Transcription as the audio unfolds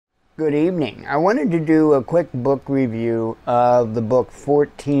Good evening. I wanted to do a quick book review of the book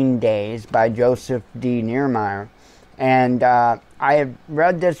 14 Days by Joseph D. Nirmaier. And I have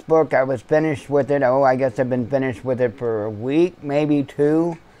read this book. I was finished with it. I guess I've been finished with it for a week, maybe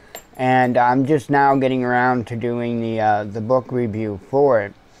two. And I'm just now getting around to doing the book review for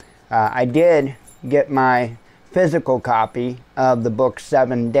it. I did get my physical copy of the book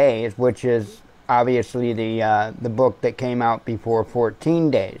 7 Days, which is obviously the book that came out before 14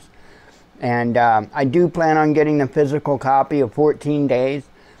 Days. And I do plan on getting the physical copy of 14 Days.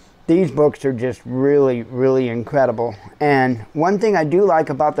 These books are just really, really incredible. And one thing I do like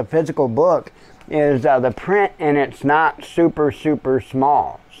about the physical book is the print, and it's not super, super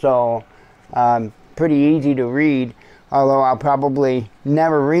small. So pretty easy to read, although I'll probably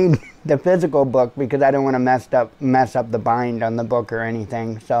never read the physical book because I don't want to mess up the bind on the book or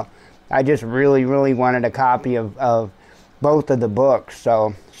anything. So I just really, really wanted a copy of both of the books.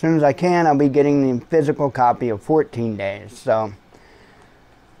 So as soon as I can, I'll be getting the physical copy of 14 Days. So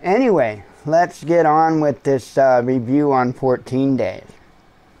anyway, let's get on with this review on 14 Days.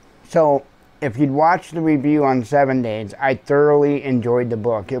 So if you'd watched the review on 7 Days, I thoroughly enjoyed the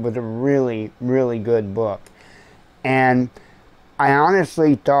book. It was a really, really good book. And I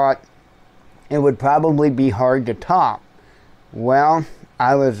honestly thought it would probably be hard to top. Well,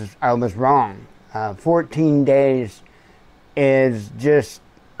 I was wrong. 14 Days is just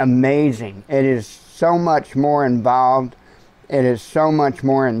amazing. It is so much more involved. It is so much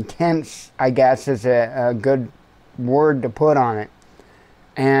more intense, I guess is a good word to put on it.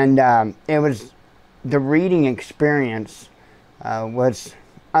 And it was, the reading experience was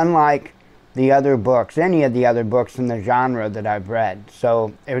unlike the other books, any of the other books in the genre that I've read.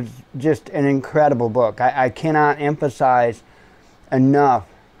 So it was just an incredible book. I cannot emphasize enough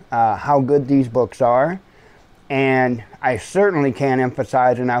how good these books are. And I certainly can't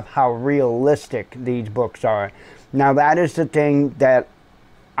emphasize enough how realistic these books are. Now that is the thing that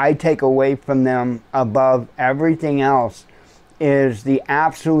I take away from them above everything else, is the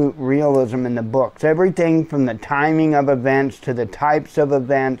absolute realism in the books. Everything from the timing of events to the types of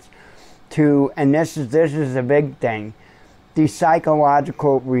events to, and this is a big thing, the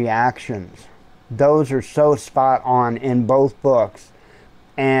psychological reactions. Those are so spot on in both books.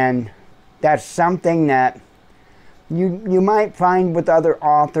 And that's something that you might find with other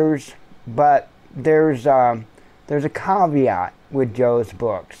authors, but there's a caveat with Joe's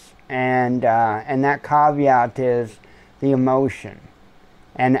books, and that caveat is the emotion,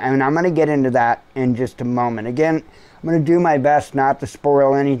 and I'm going to get into that in just a moment. Again, I'm going to do my best not to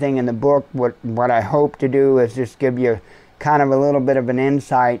spoil anything in the book. What I hope to do is just give you kind of a little bit of an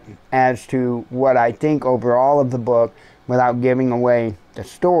insight as to what I think overall of the book without giving away the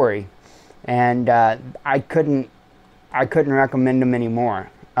story. And I couldn't recommend them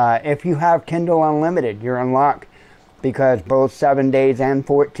anymore. If you have Kindle Unlimited, you're in luck, because both 7 Days and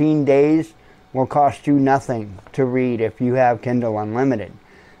 14 Days will cost you nothing to read if you have Kindle Unlimited.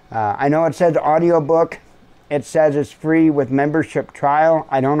 I know it says audiobook. It says it's free with membership trial.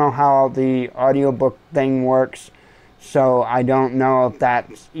 I don't know how the audiobook thing works, so I don't know if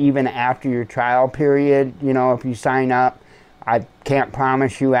that's even after your trial period. You know, if you sign up, I can't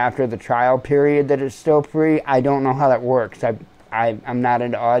promise you after the trial period that it's still free. I don't know how that works. I'm not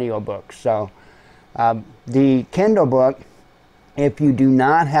into audiobooks. So the Kindle book, if you do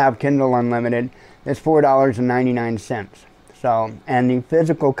not have Kindle Unlimited, is $4.99. So, and the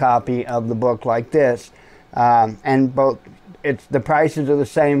physical copy of the book like this, and both, the prices are the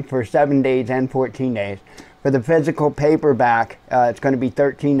same for 7 Days and 14 Days. For the physical paperback, it's going to be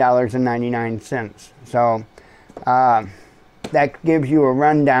 $13.99. So that gives you a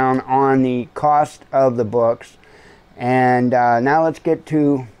rundown on the cost of the books. And now let's get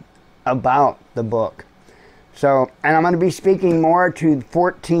to about the book. So, and I'm going to be speaking more to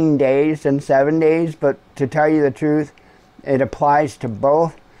 14 Days than 7 Days, but to tell you the truth, it applies to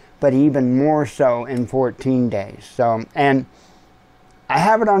both, but even more so in 14 Days. So, and I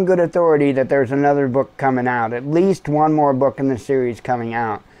have it on good authority that there's another book coming out, at least one more book in the series coming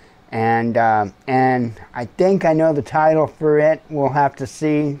out. And I think I know the title for it. We'll have to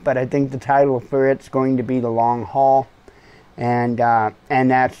see, but I think the title for it's going to be The Long Haul. And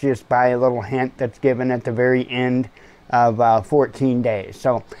that's just by a little hint that's given at the very end of 14 Days.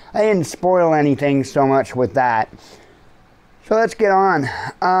 So I didn't spoil anything so much with that. So let's get on.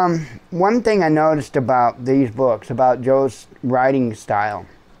 One thing I noticed about these books, about Joe's writing style,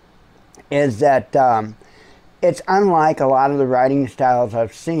 is that it's unlike a lot of the writing styles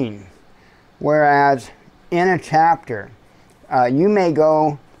I've seen. Whereas in a chapter, you may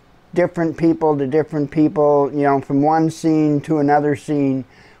go different people to different people, you know, from one scene to another scene,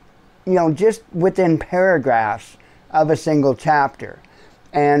 just within paragraphs of a single chapter.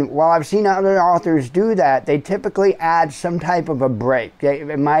 And while I've seen other authors do that, they typically add some type of a break.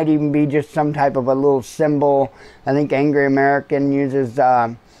 It might even be just some type of a little symbol. I think Angry American uses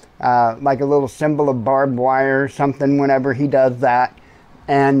like a little symbol of barbed wire or something whenever he does that.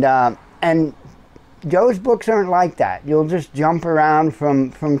 And Joe's books aren't like that. You'll just jump around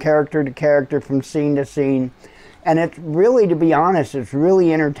from character to character, from scene to scene. And it's really, to be honest, it's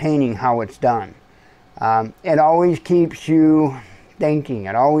really entertaining how it's done. It always keeps you thinking.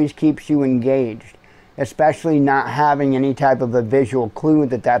 It always keeps you engaged, especially not having any type of a visual clue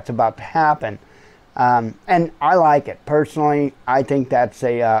that that's about to happen. And I like it. Personally, I think that's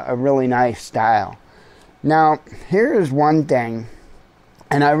a really nice style. Now, here's one thing,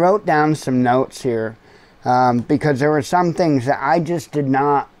 and I wrote down some notes here because there were some things that I just did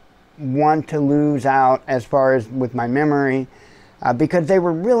not want to lose out as far as with my memory because they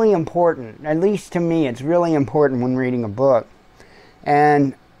were really important. At least to me, it's really important when reading a book.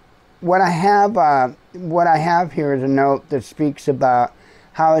 And what I have here is a note that speaks about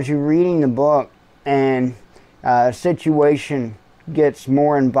how, as you're reading the book and a situation gets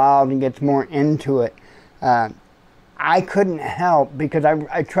more involved and gets more into it, I couldn't help, because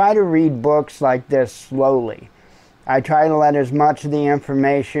I try to read books like this slowly. I try to let as much of the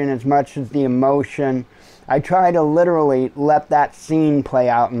information, as much as the emotion, I try to literally let that scene play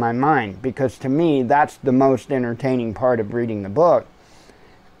out in my mind, because to me, that's the most entertaining part of reading the book.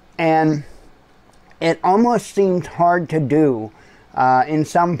 And it almost seems hard to do in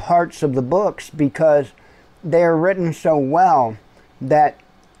some parts of the books because they are written so well that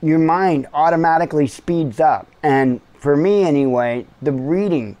your mind automatically speeds up. And for me anyway, the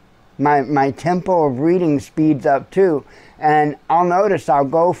reading, my tempo of reading speeds up too. And I'll notice I'll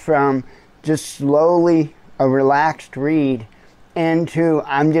go from just slowly a relaxed read into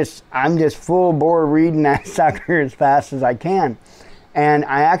I'm just full bore reading that sucker as fast as I can. And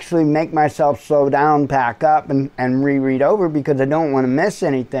I actually make myself slow down, pack up, and reread over because I don't want to miss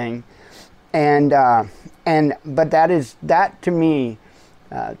anything. But that to me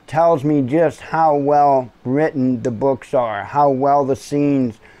tells me just how well written the books are, how well the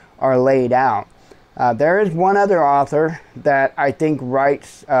scenes are laid out. There is one other author that I think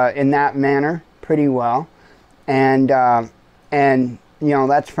writes in that manner pretty well, and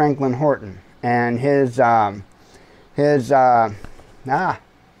that's Franklin Horton, and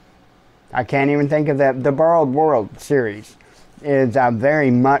I can't even think of that. The Borrowed World series is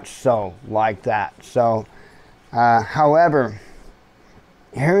very much so like that. So, however,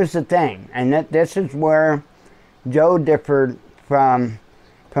 here's the thing, and this is where Joe differed from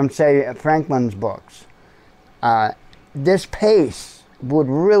say Franklin's books. This pace would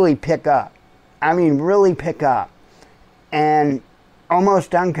really pick up. I mean, really pick up, and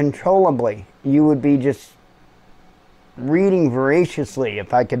almost uncontrollably, you would be just reading voraciously,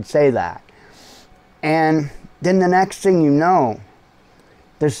 if I could say that. And then the next thing you know,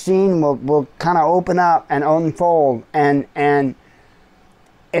 the scene will kind of open up and unfold, and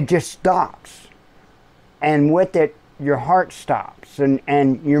it just stops. And with it, your heart stops,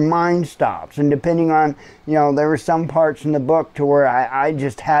 and your mind stops. And depending on, there were some parts in the book to where I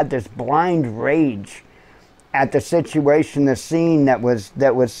just had this blind rage at the situation, the scene that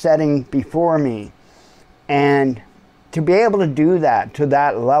was setting before me. And to be able to do that to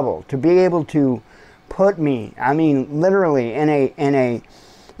that level, to be able to put me, I mean, literally and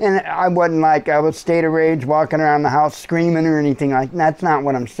I wasn't like I was state of rage walking around the house screaming or anything like that. That's not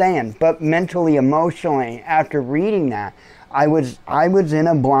what I'm saying. But mentally, emotionally, after reading that, I was in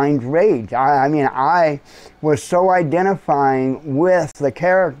a blind rage. I was so identifying with the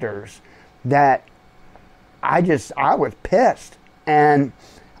characters that I was pissed. And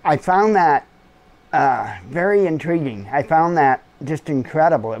I found that very intriguing. I found that just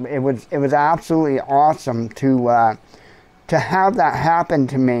incredible. It was absolutely awesome to have that happen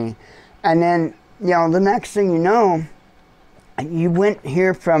to me. And then, the next thing you know, you went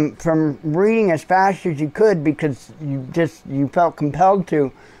here from reading as fast as you could because you felt compelled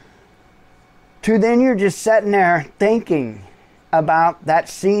to then you're just sitting there thinking about that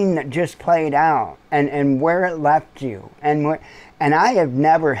scene that just played out and where it left you. And I have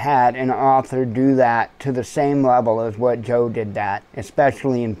never had an author do that to the same level as what Joe did that,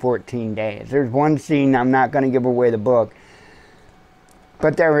 especially in 14 days. There's one scene, I'm not going to give away the book,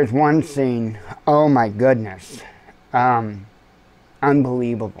 but there is one scene, oh my goodness,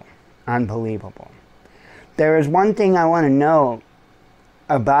 unbelievable, unbelievable. There is one thing I want to know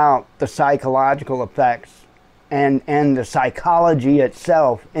about the psychological effects and the psychology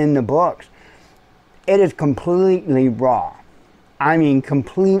itself in the books. It is completely raw. I mean,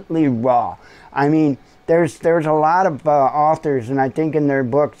 completely raw. I mean, there's a lot of authors, and I think in their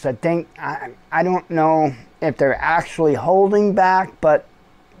books, I don't know if they're actually holding back, but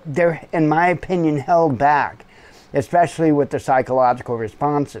they're, in my opinion, held back, especially with the psychological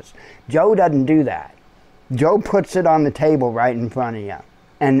responses. Joe doesn't do that. Joe puts it on the table right in front of you.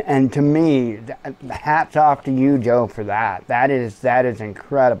 And to me, hats off to you, Joe, for that. That is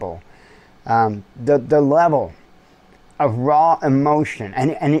incredible. The level of raw emotion,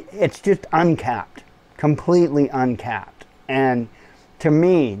 and it's just uncapped, completely uncapped. And to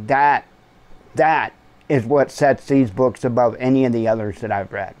me, that is what sets these books above any of the others that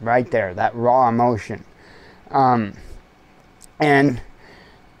I've read. Right there, that raw emotion. And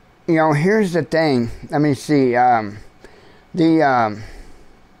you know, here's the thing. Let me see.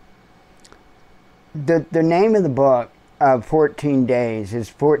 The name of the book of 14 Days is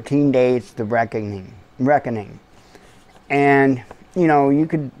 14 Days the Reckoning. And, you know, you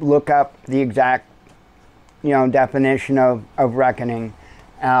could look up the exact, you know, definition of reckoning,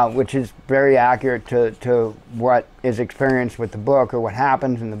 which is very accurate to what is experienced with the book or what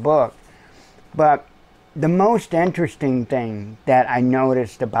happens in the book. But the most interesting thing that I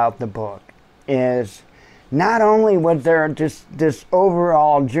noticed about the book is not only was there just this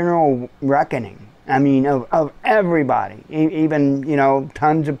overall general reckoning, I mean, of everybody, even, you know,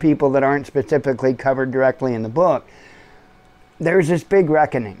 tons of people that aren't specifically covered directly in the book. There's this big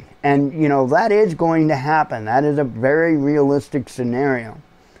reckoning. And, you know, that is going to happen. That is a very realistic scenario.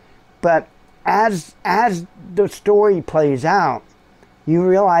 But as the story plays out, you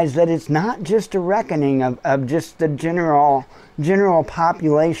realize that it's not just a reckoning of just the general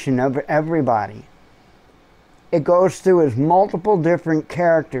population of everybody. It goes through as multiple different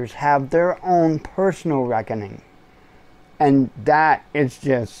characters have their own personal reckoning. And that is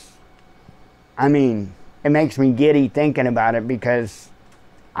just, I mean, it makes me giddy thinking about it, because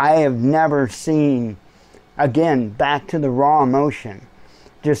I have never seen, again, back to the raw emotion,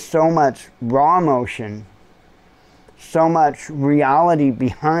 just so much raw emotion, so much reality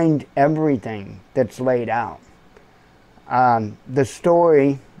behind everything that's laid out. The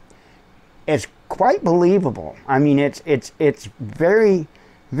story is quite believable. I mean, it's very,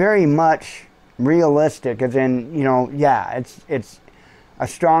 very much realistic, as in, you know, yeah, it's a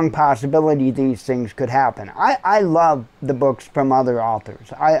strong possibility these things could happen. I love the books from other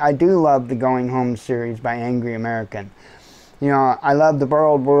authors. I do love the Going Home series by Angry American. You know, I love the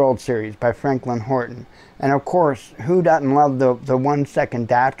Borrowed World series by Franklin Horton. And of course, who doesn't love the 1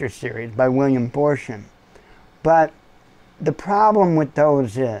 Second After series by William Forstchen? But the problem with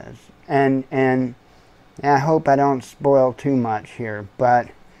those is, and I hope I don't spoil too much here, but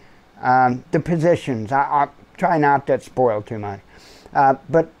the positions, I'll try not to spoil too much.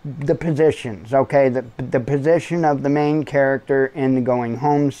 But the positions, okay, the position of the main character in the Going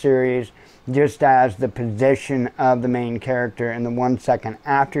Home series, just as the position of the main character in the 1 Second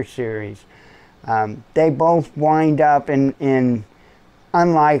After series, they both wind up in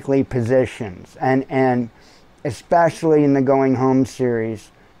unlikely positions, and especially in the Going Home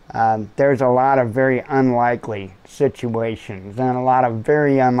series, there's a lot of very unlikely situations and a lot of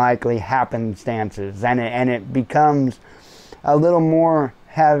very unlikely happenstances, and it becomes a little more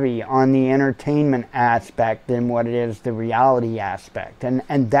heavy on the entertainment aspect than what it is the reality aspect.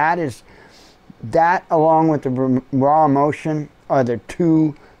 And that along with the raw emotion are the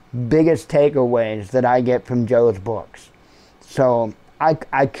two biggest takeaways that I get from Joe's books. So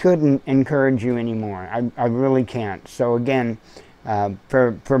I couldn't encourage you anymore. I really can't. So again,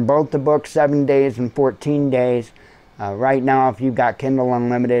 for both the books, 7 days and 14 days, right now if you've got Kindle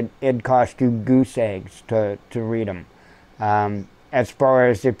Unlimited, it'd cost you goose eggs to read them. As far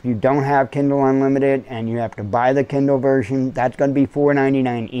as if you don't have Kindle Unlimited and you have to buy the Kindle version, that's going to be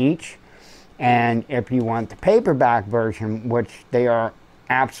 $4.99 each. And if you want the paperback version, which they are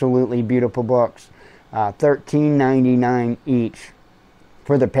absolutely beautiful books, $13.99 each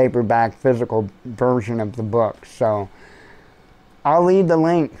for the paperback physical version of the book. So I'll leave the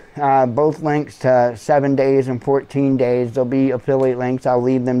link, both links to 7 days and 14 days. There'll be affiliate links. I'll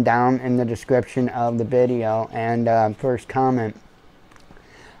leave them down in the description of the video. And first comment.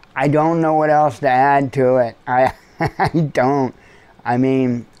 I don't know what else to add to it. I don't. I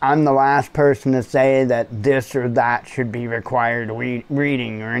mean, I'm the last person to say that this or that should be required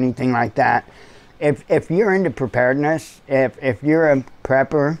reading or anything like that. If you're into preparedness, if you're a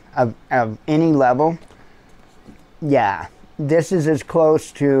prepper of any level, yeah, this is as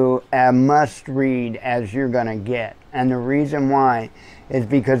close to a must-read as you're going to get. And the reason why is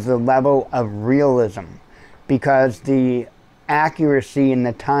because the level of realism, because the accuracy and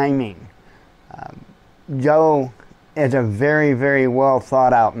the timing. Joe is a very, very well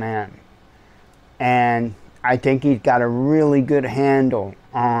thought out man. And I think he's got a really good handle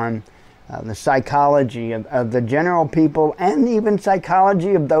on the psychology of the general people, and even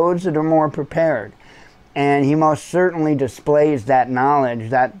psychology of those that are more prepared. And he most certainly displays that knowledge,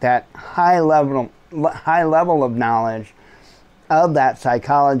 that high level of knowledge of that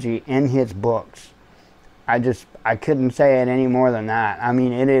psychology in his books. I couldn't say it any more than that. I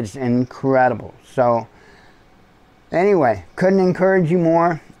mean, it is incredible. So anyway, couldn't encourage you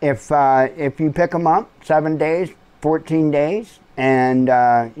more. If you pick them up, 7 days, 14 days, and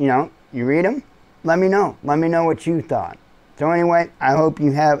you know, you read them, let me know. Let me know what you thought. So anyway, I hope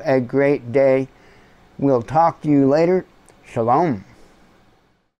you have a great day. We'll talk to you later. Shalom.